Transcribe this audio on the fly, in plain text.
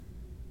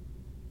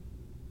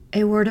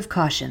A word of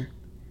caution.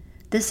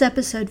 This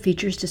episode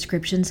features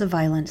descriptions of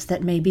violence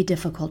that may be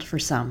difficult for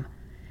some.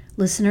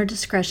 Listener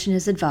discretion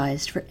is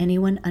advised for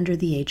anyone under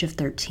the age of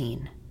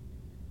 13.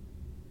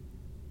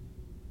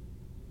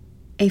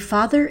 A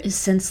father is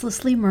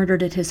senselessly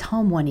murdered at his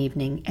home one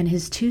evening, and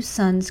his two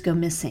sons go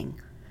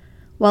missing.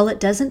 While it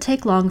doesn't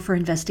take long for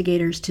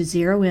investigators to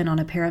zero in on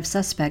a pair of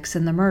suspects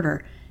in the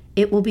murder,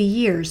 it will be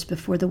years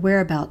before the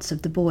whereabouts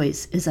of the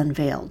boys is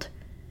unveiled.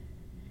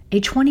 A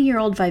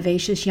 20-year-old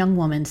vivacious young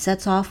woman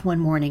sets off one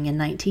morning in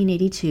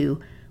 1982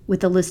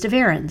 with a list of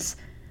errands,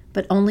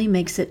 but only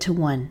makes it to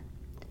one.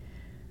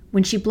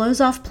 When she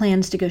blows off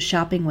plans to go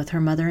shopping with her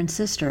mother and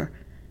sister,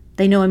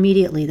 they know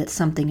immediately that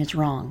something is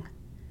wrong.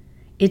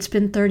 It's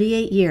been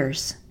 38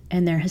 years,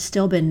 and there has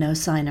still been no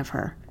sign of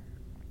her.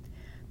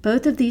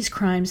 Both of these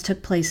crimes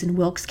took place in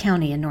Wilkes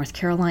County in North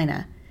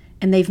Carolina,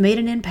 and they've made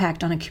an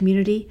impact on a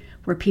community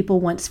where people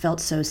once felt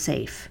so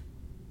safe.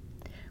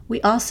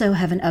 We also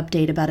have an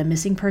update about a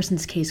missing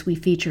persons case we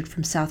featured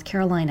from South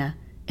Carolina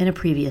in a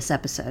previous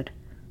episode.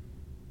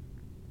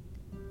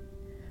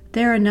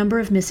 There are a number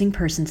of missing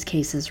persons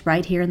cases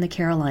right here in the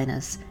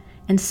Carolinas,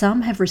 and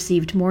some have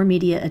received more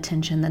media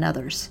attention than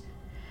others.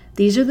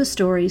 These are the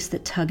stories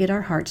that tug at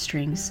our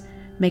heartstrings,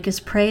 make us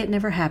pray it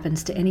never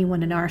happens to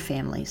anyone in our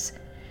families,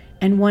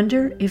 and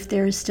wonder if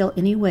there is still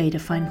any way to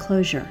find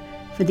closure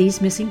for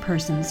these missing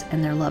persons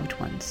and their loved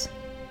ones.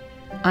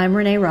 I'm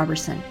Renee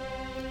Robertson.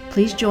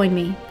 Please join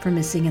me for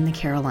Missing in the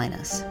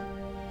Carolinas.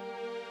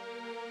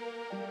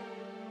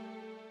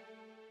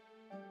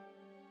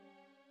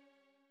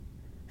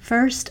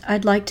 First,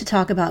 I'd like to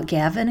talk about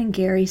Gavin and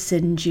Gary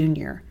Siddon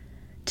Jr.,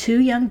 two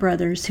young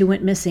brothers who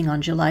went missing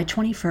on July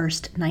 21,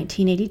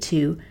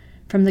 1982,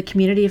 from the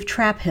community of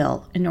Trap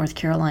Hill in North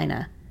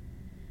Carolina.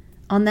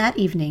 On that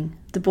evening,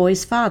 the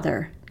boys'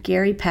 father,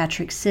 Gary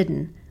Patrick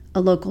Siddon, a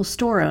local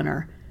store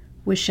owner,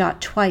 was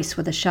shot twice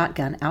with a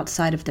shotgun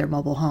outside of their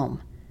mobile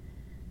home.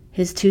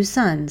 His two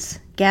sons,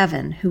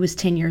 Gavin, who was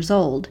 10 years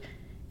old,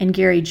 and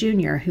Gary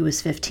Jr., who was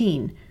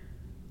 15,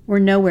 were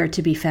nowhere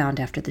to be found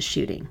after the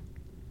shooting.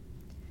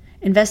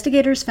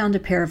 Investigators found a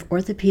pair of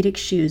orthopedic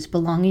shoes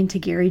belonging to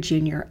Gary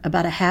Jr.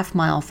 about a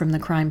half-mile from the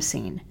crime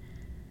scene.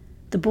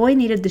 The boy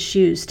needed the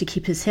shoes to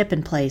keep his hip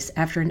in place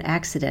after an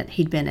accident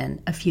he'd been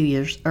in a few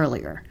years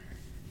earlier.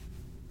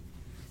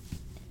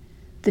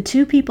 The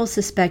two people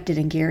suspected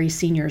in Gary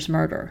Sr.'s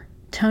murder,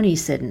 Tony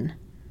Siddon,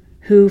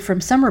 who from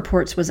some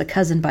reports was a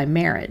cousin by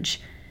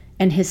marriage,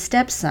 and his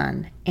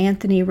stepson,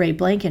 Anthony Ray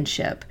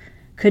Blankenship,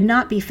 could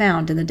not be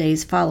found in the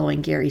days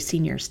following Gary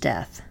Sr.'s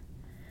death.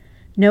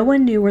 No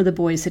one knew where the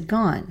boys had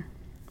gone,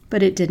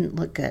 but it didn't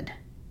look good.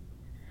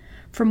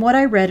 From what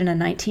I read in a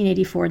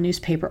 1984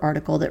 newspaper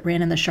article that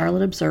ran in the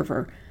Charlotte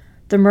Observer,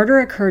 the murder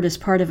occurred as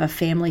part of a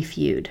family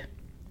feud.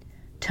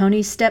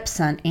 Tony's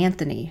stepson,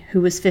 Anthony,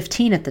 who was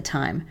 15 at the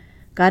time,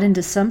 got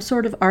into some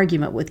sort of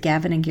argument with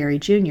Gavin and Gary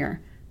Jr.,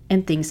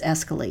 and things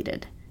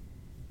escalated.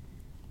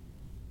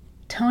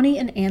 Tony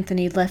and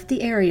Anthony left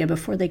the area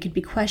before they could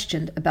be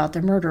questioned about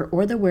the murder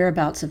or the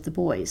whereabouts of the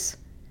boys.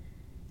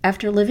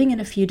 After living in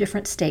a few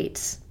different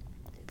states,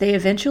 they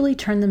eventually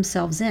turned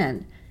themselves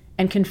in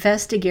and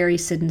confessed to Gary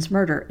Siddon's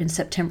murder in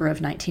September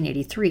of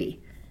 1983.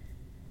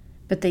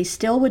 But they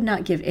still would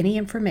not give any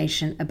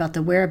information about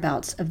the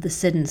whereabouts of the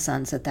Siddon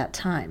sons at that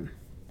time.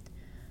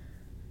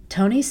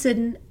 Tony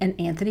Siddon and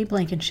Anthony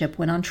Blankenship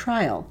went on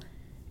trial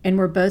and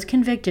were both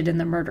convicted in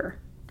the murder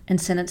and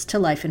sentenced to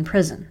life in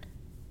prison.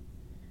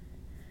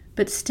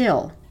 But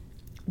still,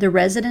 the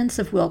residents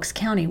of Wilkes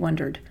County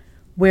wondered,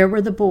 where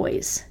were the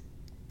boys?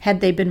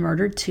 Had they been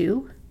murdered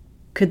too?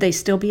 Could they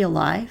still be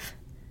alive?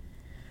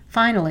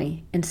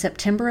 Finally, in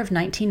September of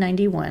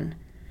 1991,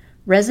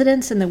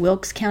 residents in the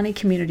Wilkes County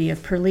community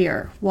of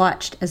Purlear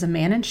watched as a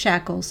man in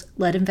shackles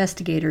led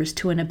investigators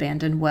to an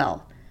abandoned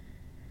well.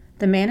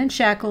 The man in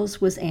shackles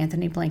was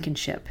Anthony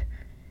Blankenship.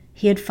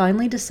 He had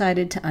finally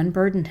decided to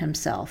unburden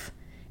himself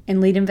and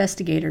lead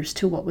investigators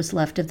to what was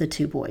left of the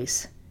two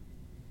boys.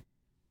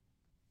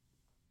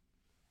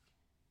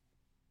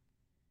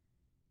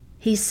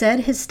 He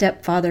said his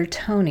stepfather,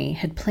 Tony,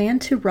 had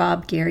planned to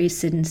rob Gary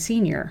Siddon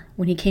Sr.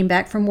 when he came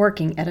back from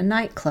working at a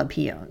nightclub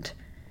he owned.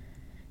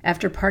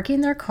 After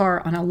parking their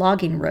car on a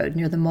logging road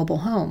near the mobile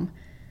home,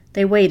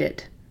 they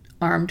waited,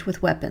 armed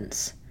with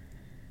weapons.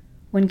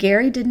 When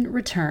Gary didn't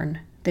return,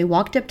 they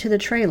walked up to the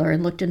trailer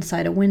and looked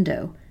inside a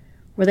window,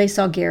 where they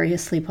saw Gary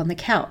asleep on the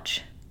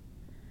couch.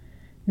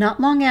 Not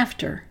long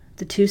after,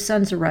 the two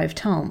sons arrived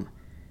home,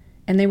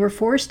 and they were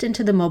forced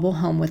into the mobile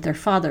home with their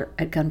father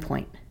at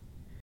gunpoint.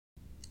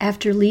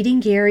 After leading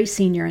Gary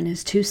Sr. and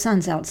his two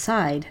sons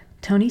outside,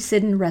 Tony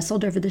Siddon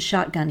wrestled over the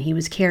shotgun he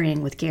was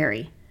carrying with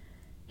Gary.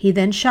 He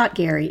then shot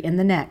Gary in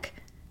the neck,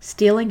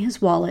 stealing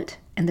his wallet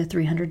and the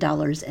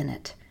 $300 in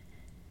it.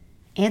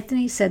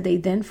 Anthony said they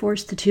then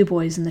forced the two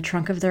boys in the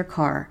trunk of their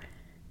car,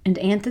 and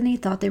Anthony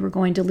thought they were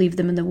going to leave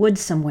them in the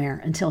woods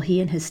somewhere until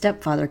he and his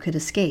stepfather could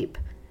escape.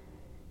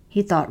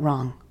 He thought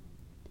wrong.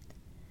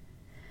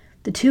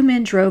 The two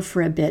men drove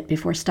for a bit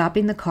before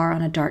stopping the car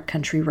on a dark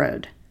country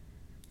road.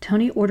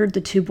 Tony ordered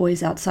the two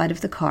boys outside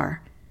of the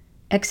car,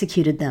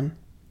 executed them,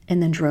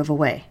 and then drove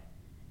away.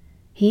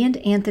 He and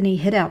Anthony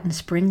hid out in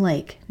Spring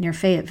Lake near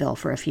Fayetteville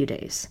for a few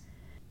days.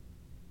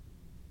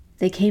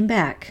 They came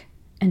back,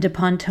 and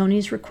upon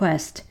Tony's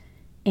request,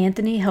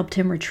 Anthony helped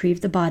him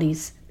retrieve the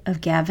bodies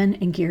of Gavin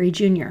and Gary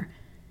Jr.,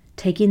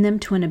 taking them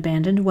to an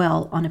abandoned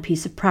well on a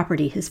piece of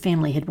property his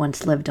family had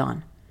once lived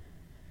on.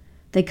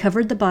 They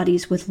covered the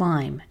bodies with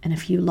lime and a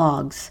few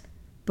logs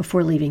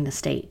before leaving the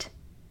state.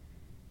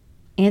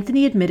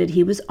 Anthony admitted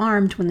he was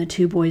armed when the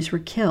two boys were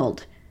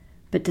killed,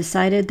 but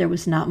decided there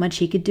was not much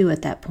he could do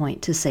at that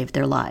point to save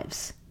their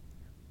lives.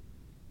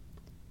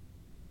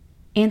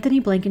 Anthony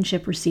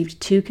Blankenship received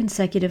 2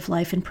 consecutive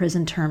life in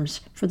prison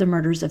terms for the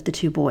murders of the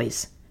 2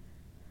 boys.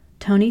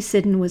 Tony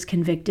Siddon was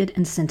convicted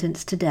and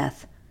sentenced to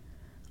death,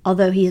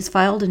 although he has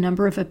filed a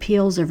number of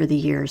appeals over the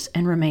years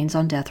and remains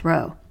on death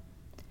row.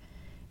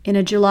 In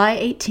a July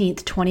 18,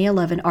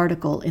 2011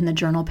 article in the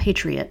journal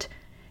Patriot,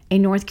 a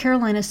North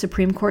Carolina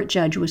Supreme Court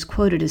judge was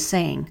quoted as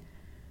saying,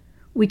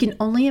 "We can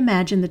only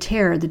imagine the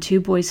terror the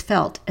 2 boys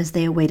felt as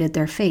they awaited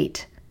their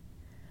fate.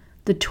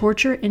 The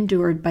torture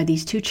endured by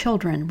these 2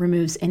 children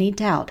removes any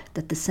doubt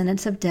that the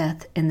sentence of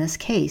death in this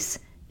case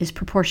is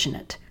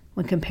proportionate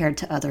when compared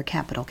to other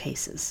capital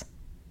cases."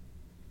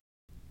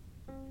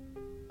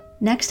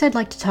 Next, I'd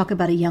like to talk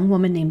about a young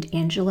woman named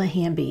Angela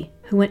Hamby,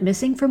 who went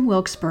missing from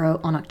Wilkesboro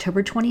on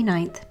October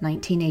 29,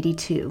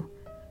 1982.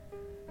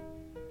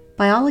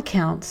 By all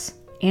accounts,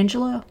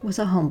 Angela was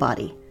a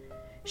homebody.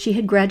 She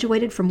had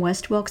graduated from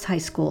West Wilkes High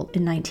School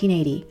in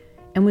 1980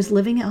 and was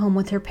living at home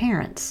with her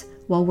parents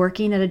while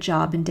working at a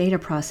job in data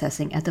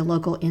processing at the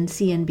local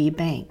NCNB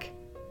bank.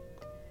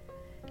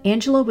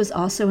 Angela was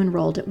also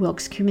enrolled at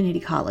Wilkes Community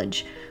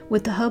College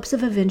with the hopes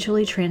of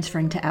eventually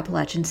transferring to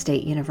Appalachian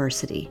State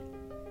University.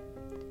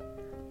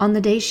 On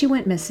the day she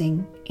went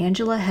missing,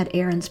 Angela had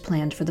errands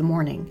planned for the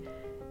morning,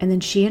 and then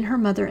she and her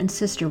mother and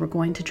sister were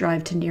going to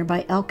drive to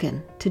nearby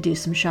Elkin to do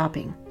some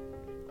shopping.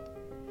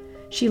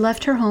 She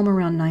left her home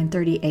around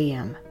 9:30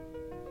 a.m.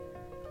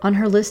 On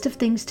her list of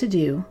things to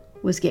do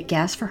was get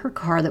gas for her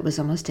car that was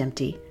almost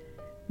empty,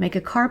 make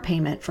a car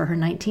payment for her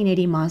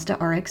 1980 Mazda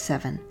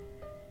RX-7,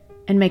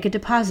 and make a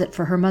deposit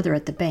for her mother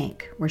at the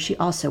bank, where she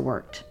also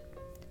worked.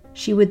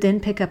 She would then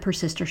pick up her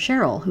sister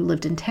Cheryl, who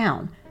lived in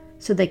town,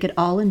 so they could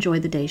all enjoy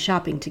the day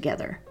shopping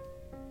together.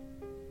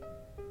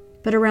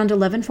 But around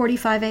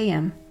 11:45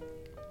 a.m.,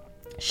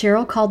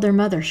 Cheryl called their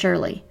mother,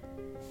 Shirley.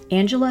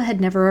 Angela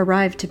had never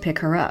arrived to pick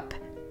her up.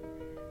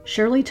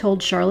 Shirley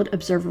told Charlotte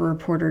Observer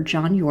reporter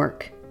John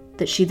York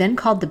that she then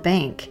called the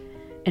bank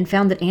and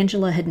found that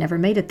Angela had never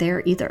made it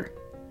there either.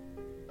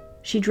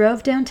 She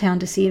drove downtown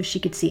to see if she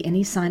could see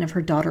any sign of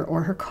her daughter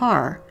or her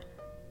car,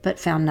 but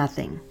found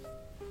nothing.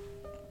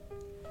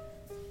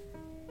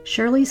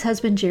 Shirley's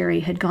husband Jerry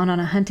had gone on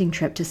a hunting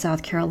trip to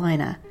South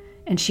Carolina,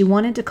 and she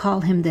wanted to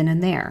call him then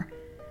and there,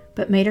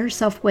 but made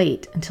herself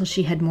wait until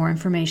she had more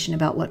information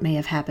about what may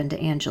have happened to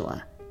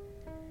Angela.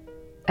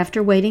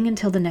 After waiting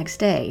until the next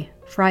day,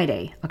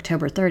 Friday,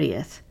 October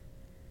 30th,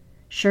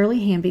 Shirley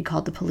Hamby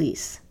called the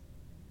police.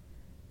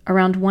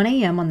 Around 1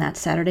 a.m. on that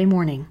Saturday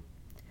morning,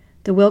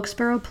 the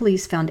Wilkesboro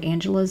police found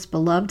Angela's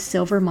beloved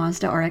silver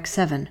Mazda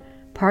RX-7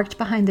 parked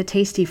behind the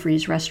Tasty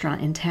Freeze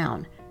restaurant in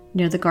town,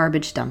 near the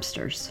garbage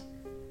dumpsters.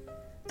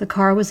 The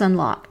car was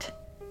unlocked.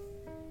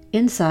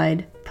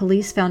 Inside,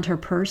 police found her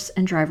purse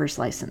and driver's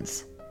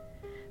license.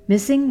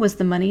 Missing was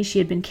the money she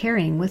had been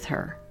carrying with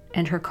her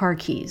and her car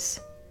keys.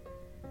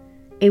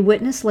 A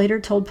witness later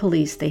told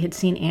police they had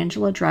seen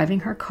Angela driving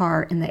her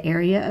car in the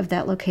area of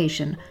that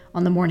location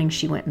on the morning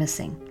she went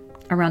missing,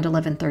 around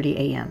 11:30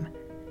 a.m.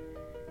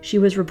 She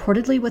was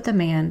reportedly with a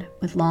man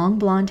with long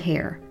blonde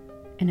hair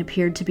and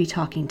appeared to be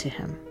talking to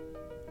him.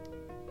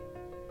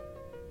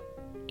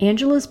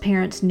 Angela's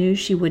parents knew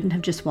she wouldn't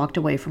have just walked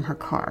away from her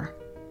car.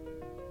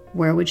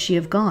 Where would she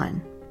have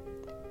gone?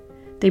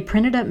 They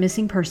printed up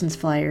missing persons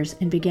flyers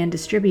and began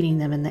distributing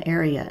them in the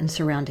area and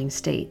surrounding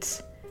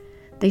states.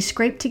 They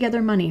scraped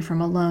together money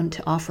from a loan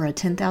to offer a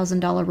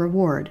 $10,000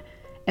 reward,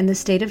 and the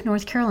state of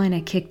North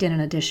Carolina kicked in an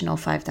additional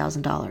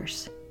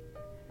 $5,000.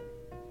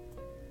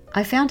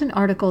 I found an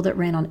article that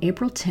ran on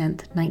April 10,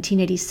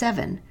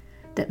 1987,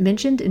 that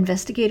mentioned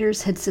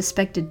investigators had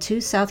suspected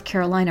 2 South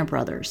Carolina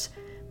brothers,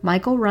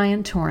 Michael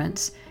Ryan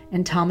Torrance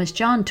and Thomas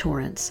John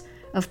Torrance,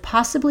 of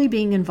possibly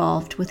being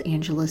involved with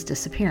Angela's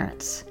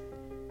disappearance.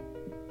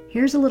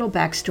 Here's a little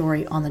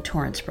backstory on the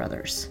Torrance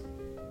brothers.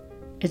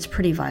 It's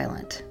pretty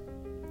violent.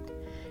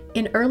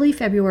 In early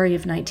February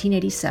of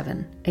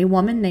 1987, a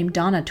woman named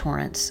Donna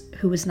Torrance,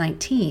 who was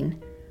 19,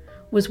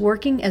 was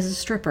working as a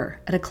stripper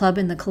at a club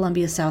in the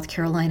Columbia, South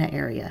Carolina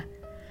area.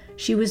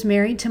 She was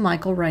married to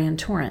Michael Ryan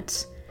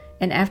Torrance,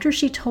 and after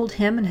she told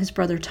him and his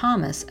brother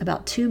Thomas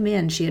about 2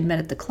 men she had met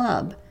at the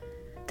club,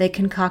 they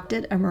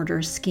concocted a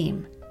murderous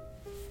scheme.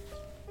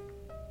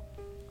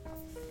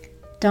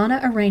 Donna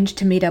arranged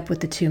to meet up with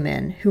the 2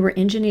 men, who were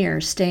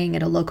engineers staying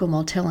at a local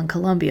motel in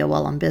Columbia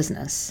while on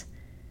business.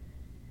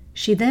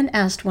 She then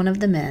asked one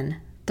of the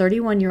men,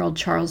 31-year-old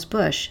Charles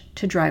Bush,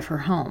 to drive her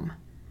home.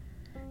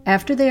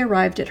 After they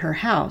arrived at her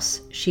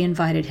house, she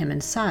invited him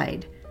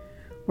inside,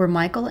 where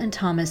Michael and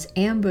Thomas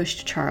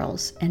ambushed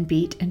Charles and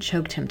beat and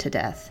choked him to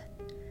death.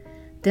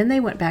 Then they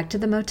went back to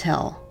the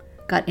motel,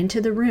 got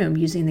into the room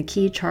using the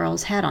key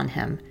Charles had on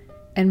him,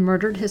 and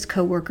murdered his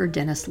co-worker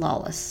Dennis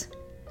Lawless.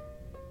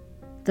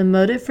 The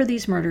motive for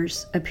these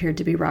murders appeared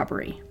to be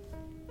robbery.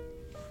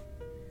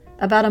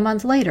 About a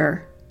month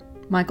later,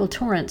 Michael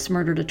Torrance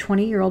murdered a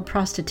 20-year-old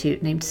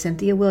prostitute named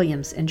Cynthia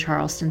Williams in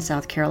Charleston,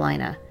 South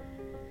Carolina.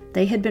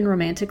 They had been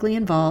romantically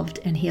involved,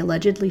 and he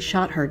allegedly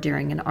shot her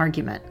during an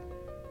argument.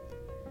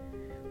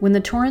 When the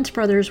Torrance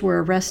brothers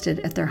were arrested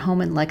at their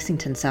home in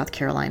Lexington, South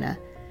Carolina,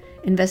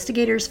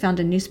 investigators found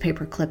a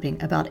newspaper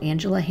clipping about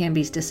Angela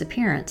Hamby's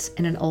disappearance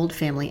in an old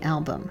family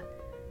album.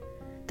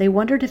 They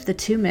wondered if the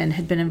two men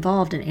had been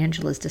involved in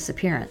Angela's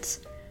disappearance,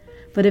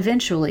 but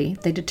eventually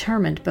they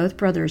determined both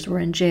brothers were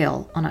in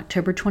jail on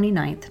October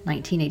 29,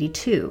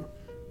 1982,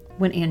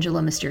 when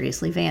Angela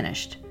mysteriously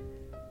vanished.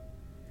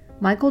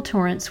 Michael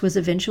Torrance was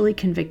eventually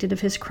convicted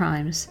of his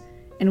crimes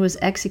and was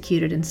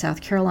executed in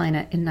South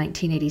Carolina in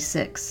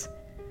 1986.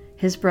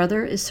 His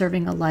brother is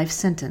serving a life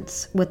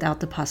sentence without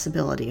the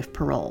possibility of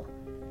parole.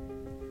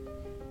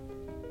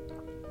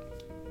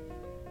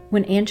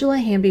 When Angela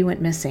Hamby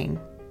went missing,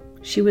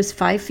 she was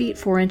 5 feet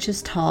 4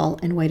 inches tall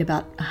and weighed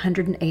about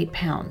 108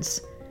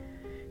 pounds.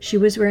 She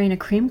was wearing a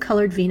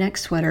cream-colored V-neck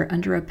sweater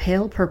under a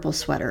pale purple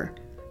sweater,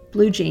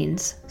 blue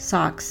jeans,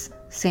 socks,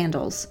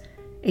 sandals,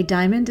 a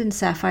diamond and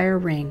sapphire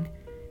ring,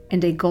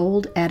 and a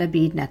gold add-a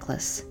bead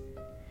necklace.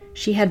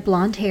 She had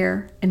blonde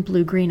hair and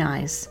blue-green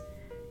eyes,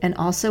 and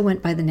also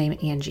went by the name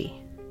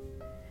Angie.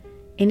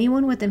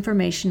 Anyone with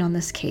information on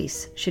this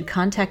case should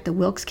contact the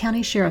Wilkes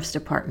County Sheriff's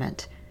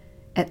Department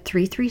at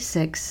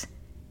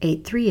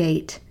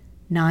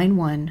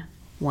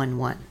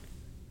 336-838-9111.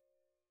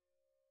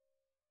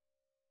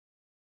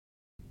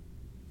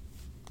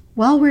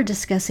 While we're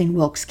discussing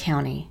Wilkes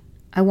County,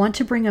 I want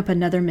to bring up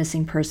another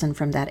missing person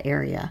from that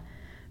area,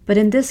 but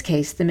in this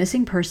case, the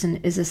missing person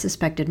is a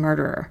suspected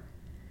murderer.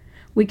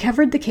 We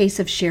covered the case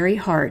of Sherry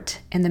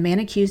Hart and the man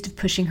accused of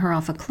pushing her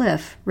off a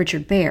cliff,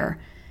 Richard Bear,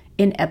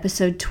 in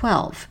Episode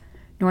 12,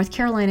 North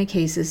Carolina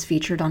Cases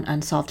Featured on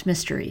Unsolved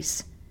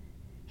Mysteries.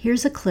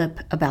 Here's a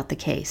clip about the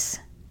case.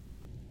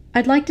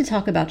 I'd like to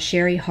talk about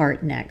Sherry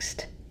Hart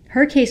next.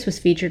 Her case was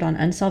featured on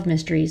Unsolved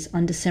Mysteries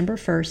on December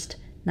 1st,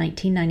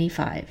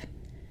 1995.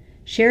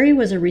 Sherry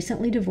was a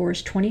recently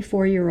divorced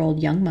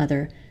 24-year-old young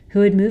mother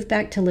who had moved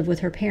back to live with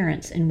her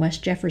parents in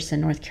West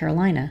Jefferson, North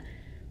Carolina,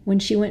 when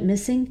she went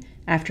missing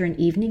after an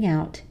evening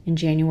out in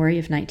January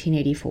of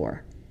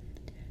 1984.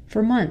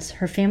 For months,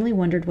 her family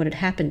wondered what had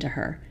happened to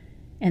her,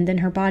 and then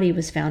her body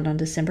was found on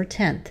December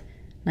 10th,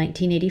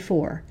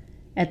 1984,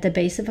 at the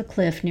base of a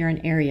cliff near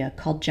an area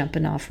called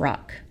Jumpin' Off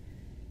Rock.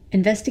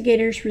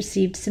 Investigators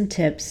received some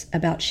tips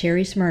about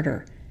Sherry's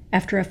murder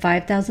after a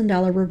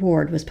 $5,000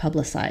 reward was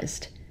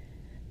publicized.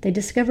 They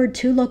discovered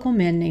two local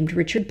men named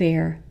Richard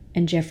Bear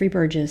and Jeffrey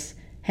Burgess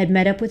had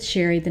met up with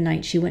Sherry the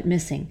night she went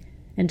missing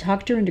and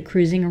talked her into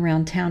cruising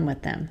around town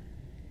with them.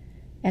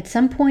 At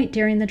some point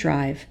during the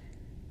drive,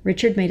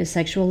 Richard made a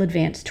sexual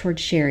advance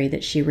towards Sherry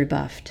that she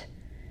rebuffed.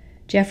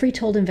 Jeffrey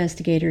told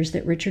investigators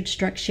that Richard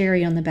struck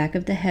Sherry on the back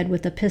of the head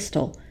with a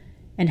pistol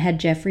and had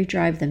Jeffrey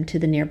drive them to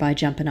the nearby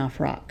Jumpin' Off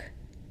Rock.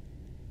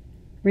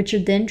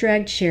 Richard then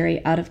dragged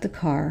Sherry out of the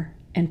car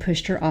and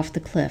pushed her off the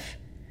cliff,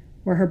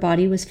 where her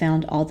body was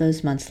found all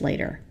those months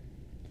later.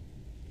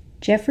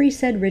 Jeffrey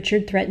said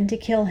Richard threatened to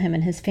kill him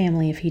and his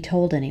family if he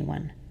told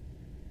anyone.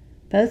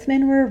 Both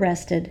men were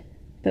arrested,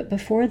 but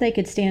before they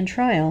could stand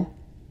trial,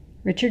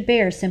 Richard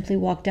Bear simply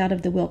walked out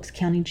of the Wilkes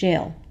County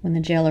Jail when the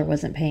jailer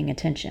wasn't paying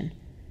attention.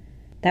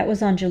 That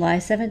was on July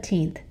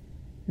 17th,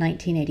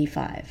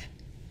 1985.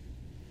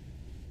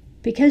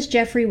 Because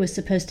Jeffrey was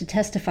supposed to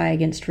testify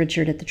against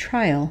Richard at the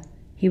trial,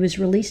 he was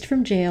released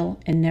from jail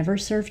and never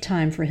served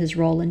time for his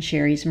role in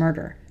Sherry's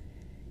murder.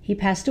 He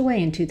passed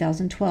away in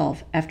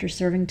 2012 after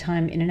serving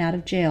time in and out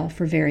of jail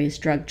for various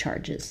drug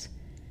charges.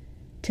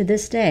 To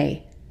this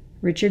day,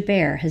 Richard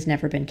Bear has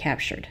never been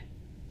captured.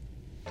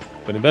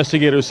 But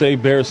investigators say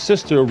Bear's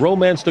sister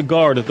romanced a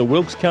guard at the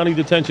Wilkes County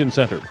Detention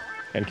Center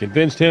and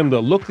convinced him to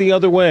look the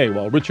other way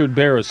while Richard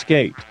Bear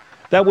escaped.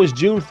 That was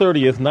June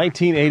 30th,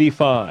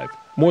 1985,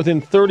 more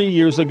than 30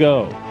 years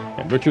ago,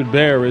 and Richard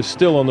Bear is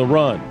still on the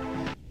run.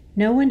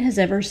 No one has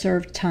ever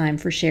served time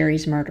for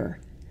Sherry's murder.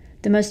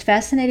 The most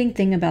fascinating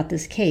thing about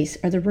this case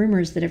are the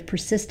rumors that have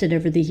persisted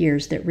over the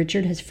years that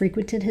Richard has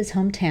frequented his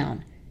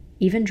hometown,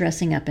 even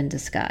dressing up in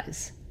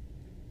disguise.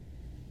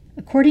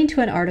 According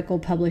to an article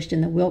published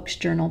in the Wilkes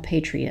journal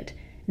Patriot,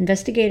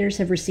 investigators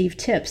have received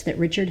tips that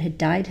Richard had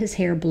dyed his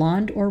hair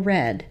blonde or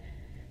red,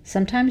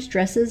 sometimes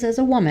dresses as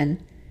a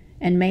woman,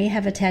 and may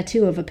have a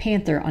tattoo of a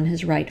panther on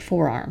his right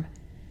forearm.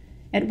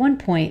 At one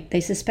point, they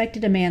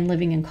suspected a man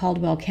living in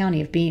Caldwell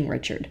County of being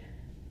Richard,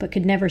 but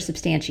could never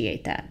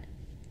substantiate that.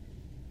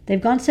 They've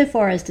gone so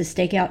far as to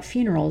stake out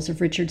funerals of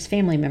Richard's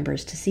family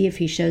members to see if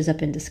he shows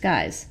up in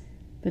disguise,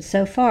 but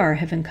so far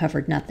have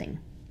uncovered nothing.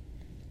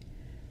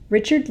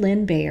 Richard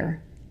Lynn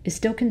Bear is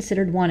still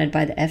considered wanted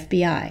by the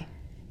FBI,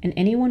 and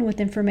anyone with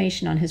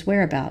information on his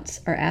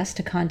whereabouts are asked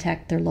to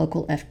contact their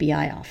local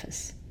FBI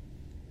office.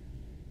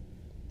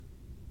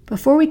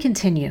 Before we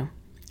continue,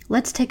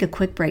 let's take a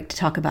quick break to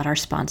talk about our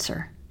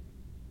sponsor.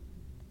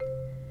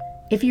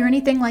 If you're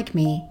anything like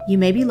me, you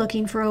may be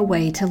looking for a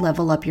way to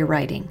level up your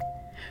writing.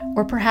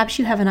 Or perhaps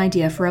you have an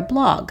idea for a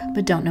blog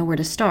but don't know where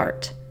to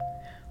start.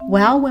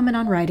 WOW Women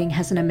on Writing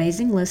has an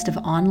amazing list of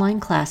online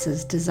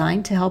classes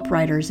designed to help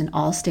writers in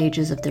all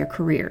stages of their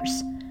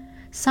careers.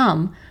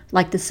 Some,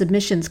 like the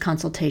submissions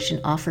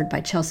consultation offered by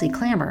Chelsea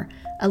Clammer,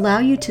 allow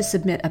you to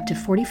submit up to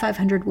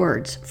 4,500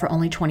 words for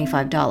only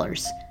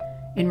 $25.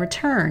 In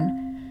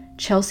return,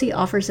 Chelsea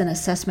offers an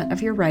assessment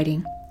of your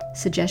writing,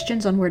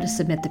 suggestions on where to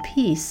submit the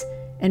piece,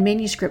 and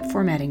manuscript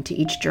formatting to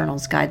each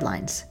journal's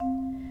guidelines.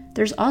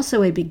 There's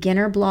also a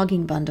beginner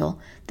blogging bundle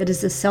that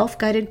is a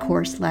self-guided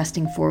course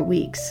lasting 4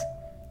 weeks.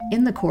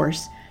 In the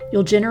course,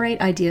 you'll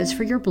generate ideas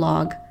for your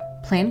blog,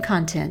 plan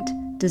content,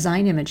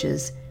 design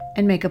images,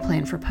 and make a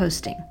plan for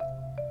posting.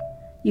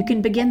 You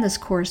can begin this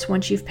course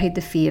once you've paid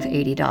the fee of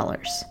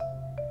 $80.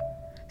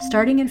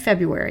 Starting in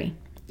February,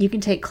 you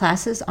can take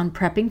classes on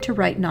prepping to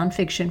write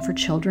nonfiction for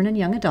children and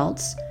young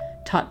adults,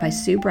 taught by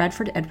Sue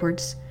Bradford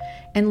Edwards,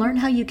 and learn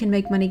how you can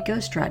make money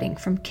ghostwriting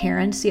from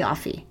Karen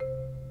Siafi.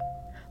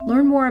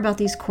 Learn more about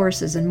these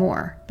courses and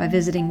more by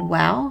visiting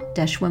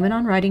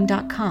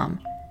wow-womenonwriting.com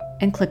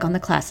and click on the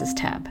Classes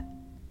tab.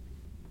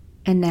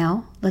 And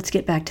now, let's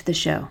get back to the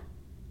show.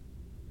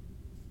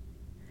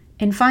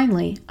 And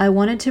finally, I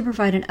wanted to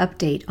provide an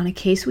update on a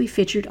case we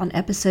featured on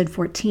episode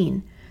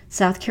 14,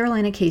 South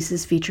Carolina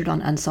Cases Featured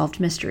on Unsolved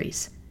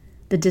Mysteries,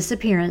 the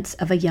disappearance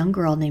of a young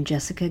girl named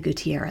Jessica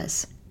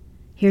Gutierrez.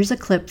 Here's a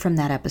clip from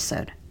that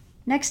episode.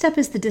 Next up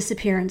is the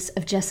disappearance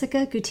of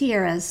Jessica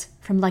Gutierrez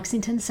from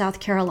Lexington, South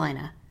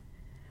Carolina.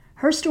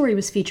 Her story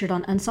was featured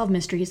on Unsolved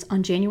Mysteries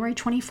on January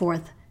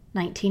 24th,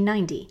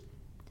 1990.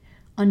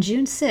 On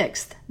June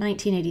 6th,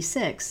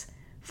 1986,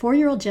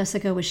 4-year-old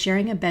Jessica was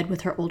sharing a bed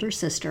with her older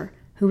sister,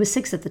 who was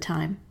 6 at the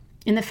time,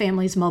 in the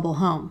family's mobile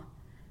home.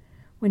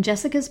 When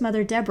Jessica's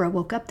mother, Deborah,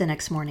 woke up the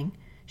next morning,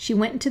 she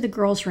went into the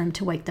girls' room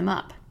to wake them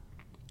up.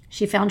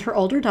 She found her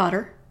older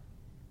daughter,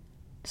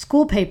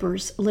 school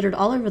papers littered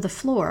all over the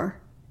floor,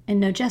 and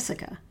no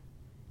Jessica.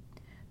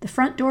 The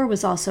front door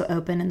was also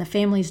open, and the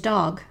family's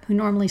dog, who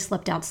normally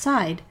slept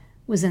outside,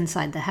 was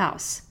inside the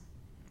house.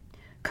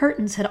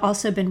 Curtains had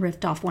also been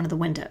ripped off one of the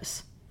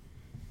windows.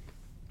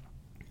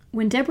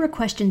 When Deborah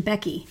questioned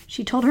Becky,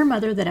 she told her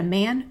mother that a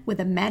man with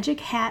a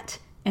magic hat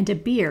and a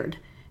beard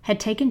had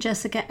taken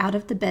Jessica out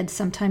of the bed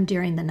sometime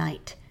during the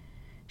night.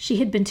 She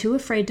had been too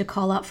afraid to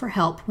call out for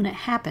help when it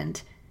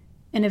happened,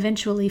 and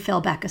eventually fell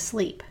back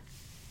asleep.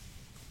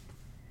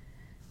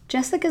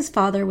 Jessica's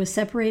father was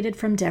separated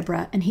from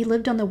Deborah, and he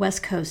lived on the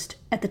West Coast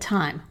at the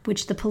time,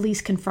 which the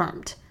police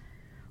confirmed.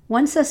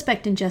 One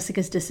suspect in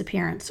Jessica's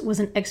disappearance was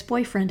an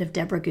ex-boyfriend of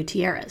Deborah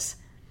Gutierrez.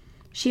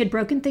 She had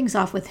broken things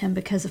off with him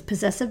because of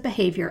possessive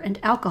behavior and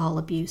alcohol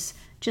abuse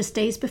just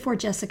days before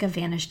Jessica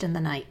vanished in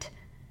the night.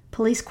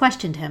 Police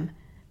questioned him,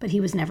 but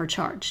he was never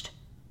charged.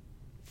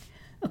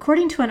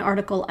 According to an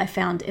article I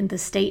found in the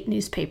state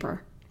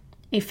newspaper,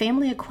 a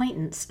family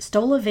acquaintance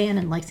stole a van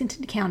in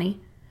Lexington County,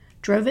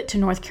 drove it to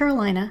North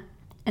Carolina,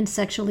 and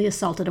sexually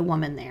assaulted a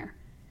woman there.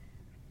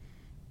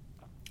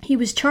 He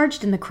was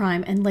charged in the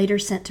crime and later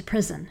sent to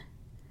prison.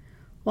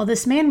 While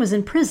this man was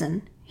in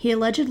prison, he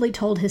allegedly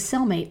told his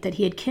cellmate that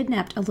he had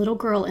kidnapped a little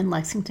girl in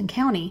Lexington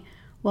County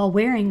while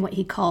wearing what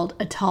he called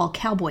a tall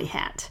cowboy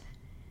hat.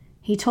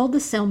 He told the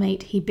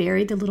cellmate he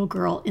buried the little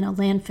girl in a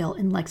landfill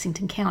in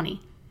Lexington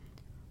County,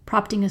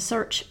 prompting a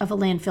search of a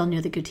landfill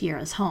near the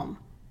Gutierrez home.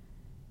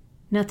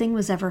 Nothing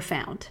was ever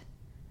found.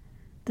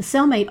 The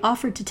cellmate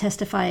offered to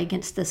testify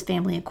against this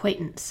family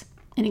acquaintance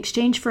in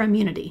exchange for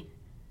immunity,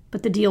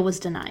 but the deal was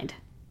denied.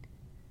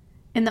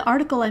 In the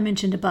article I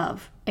mentioned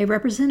above, a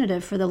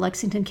representative for the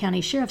Lexington County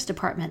Sheriff's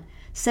Department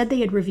said they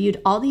had reviewed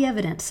all the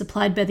evidence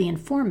supplied by the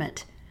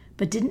informant,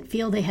 but didn't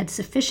feel they had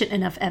sufficient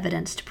enough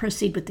evidence to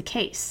proceed with the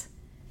case.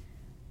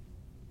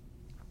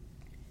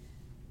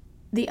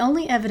 The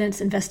only evidence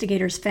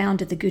investigators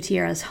found at the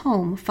Gutierrez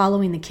home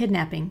following the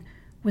kidnapping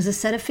was a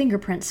set of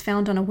fingerprints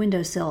found on a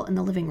windowsill in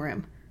the living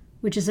room,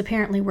 which is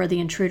apparently where the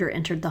intruder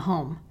entered the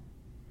home.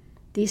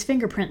 These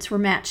fingerprints were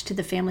matched to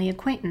the family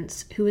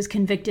acquaintance who was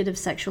convicted of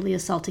sexually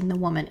assaulting the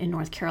woman in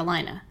North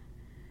Carolina.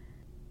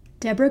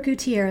 Deborah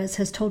Gutierrez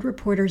has told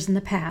reporters in the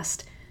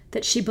past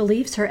that she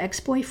believes her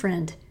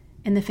ex-boyfriend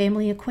and the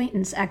family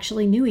acquaintance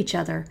actually knew each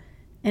other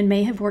and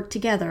may have worked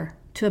together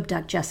to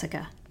abduct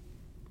Jessica.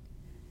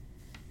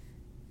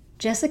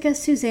 Jessica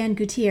Suzanne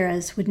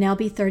Gutierrez would now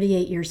be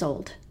 38 years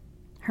old.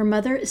 Her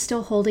mother is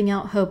still holding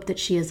out hope that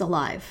she is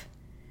alive.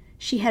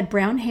 She had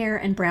brown hair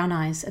and brown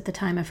eyes at the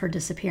time of her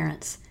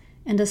disappearance,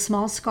 and a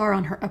small scar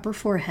on her upper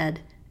forehead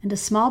and a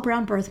small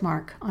brown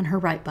birthmark on her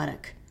right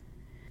buttock.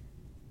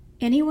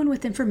 Anyone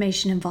with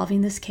information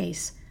involving this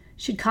case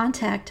should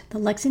contact the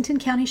Lexington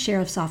County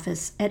Sheriff's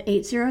Office at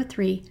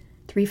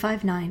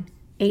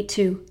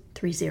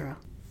 803-359-8230.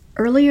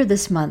 Earlier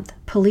this month,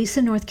 police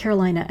in North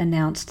Carolina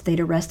announced they'd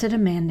arrested a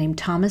man named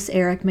Thomas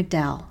Eric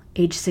McDowell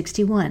age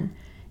 61,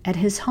 at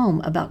his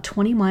home about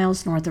 20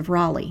 miles north of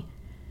Raleigh.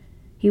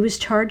 He was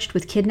charged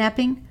with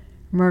kidnapping,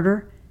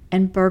 murder,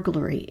 and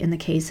burglary in the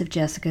case of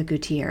Jessica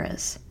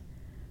Gutierrez.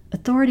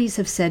 Authorities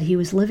have said he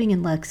was living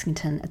in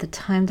Lexington at the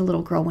time the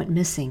little girl went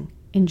missing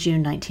in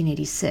June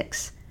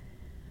 1986.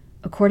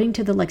 According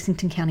to the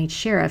Lexington County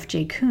Sheriff,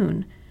 Jay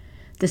Kuhn,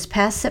 this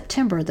past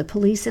September, the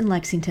police in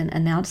Lexington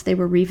announced they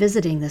were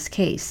revisiting this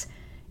case,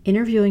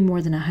 interviewing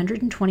more than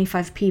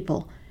 125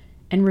 people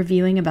and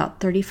reviewing about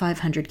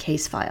 3,500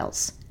 case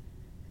files.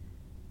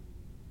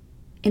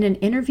 In an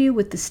interview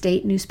with the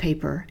state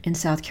newspaper in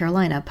South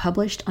Carolina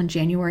published on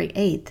January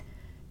 8th,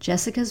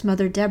 Jessica's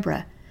mother,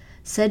 Deborah,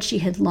 said she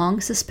had long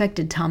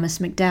suspected Thomas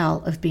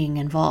McDowell of being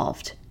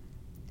involved.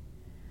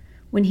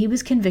 When he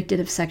was convicted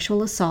of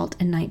sexual assault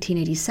in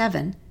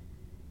 1987,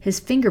 his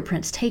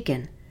fingerprints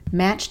taken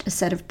matched a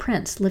set of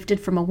prints lifted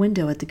from a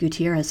window at the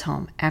Gutierrez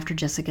home after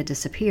Jessica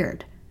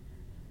disappeared.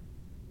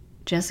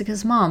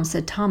 Jessica's mom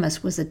said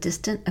Thomas was a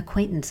distant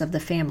acquaintance of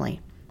the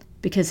family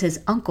because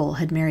his uncle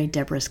had married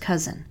Deborah's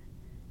cousin.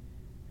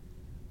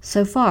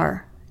 So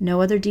far,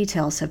 no other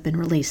details have been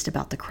released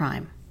about the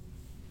crime.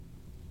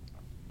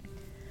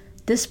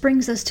 This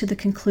brings us to the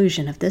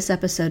conclusion of this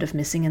episode of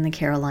Missing in the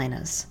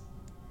Carolinas.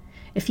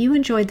 If you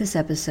enjoyed this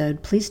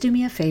episode, please do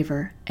me a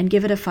favor and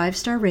give it a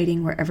 5-star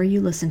rating wherever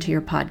you listen to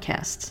your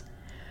podcasts.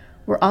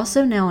 We're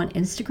also now on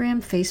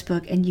Instagram,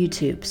 Facebook, and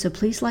YouTube, so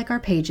please like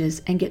our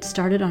pages and get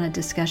started on a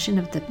discussion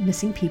of the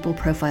missing people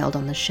profiled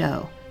on the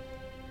show.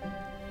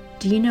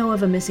 Do you know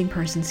of a missing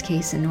persons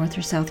case in North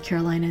or South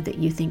Carolina that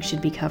you think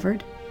should be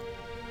covered?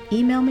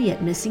 Email me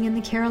at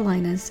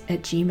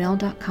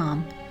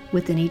missinginthecarolinas@gmail.com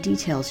with any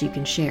details you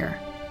can share.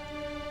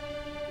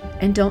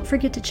 And don't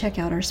forget to check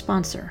out our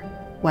sponsor,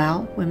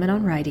 WOW Women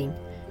on Writing,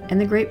 and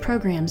the great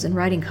programs and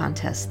writing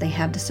contests they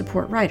have to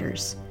support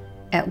writers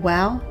at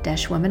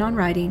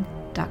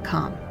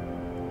wow-womenonwriting.com.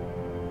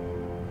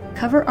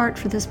 Cover art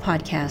for this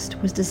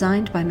podcast was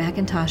designed by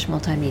Macintosh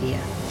Multimedia.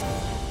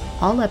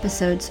 All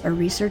episodes are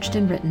researched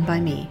and written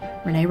by me,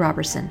 Renee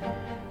Robertson,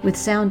 with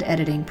sound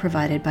editing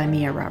provided by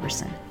Mia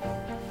Robertson.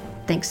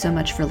 Thanks so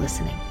much for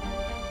listening.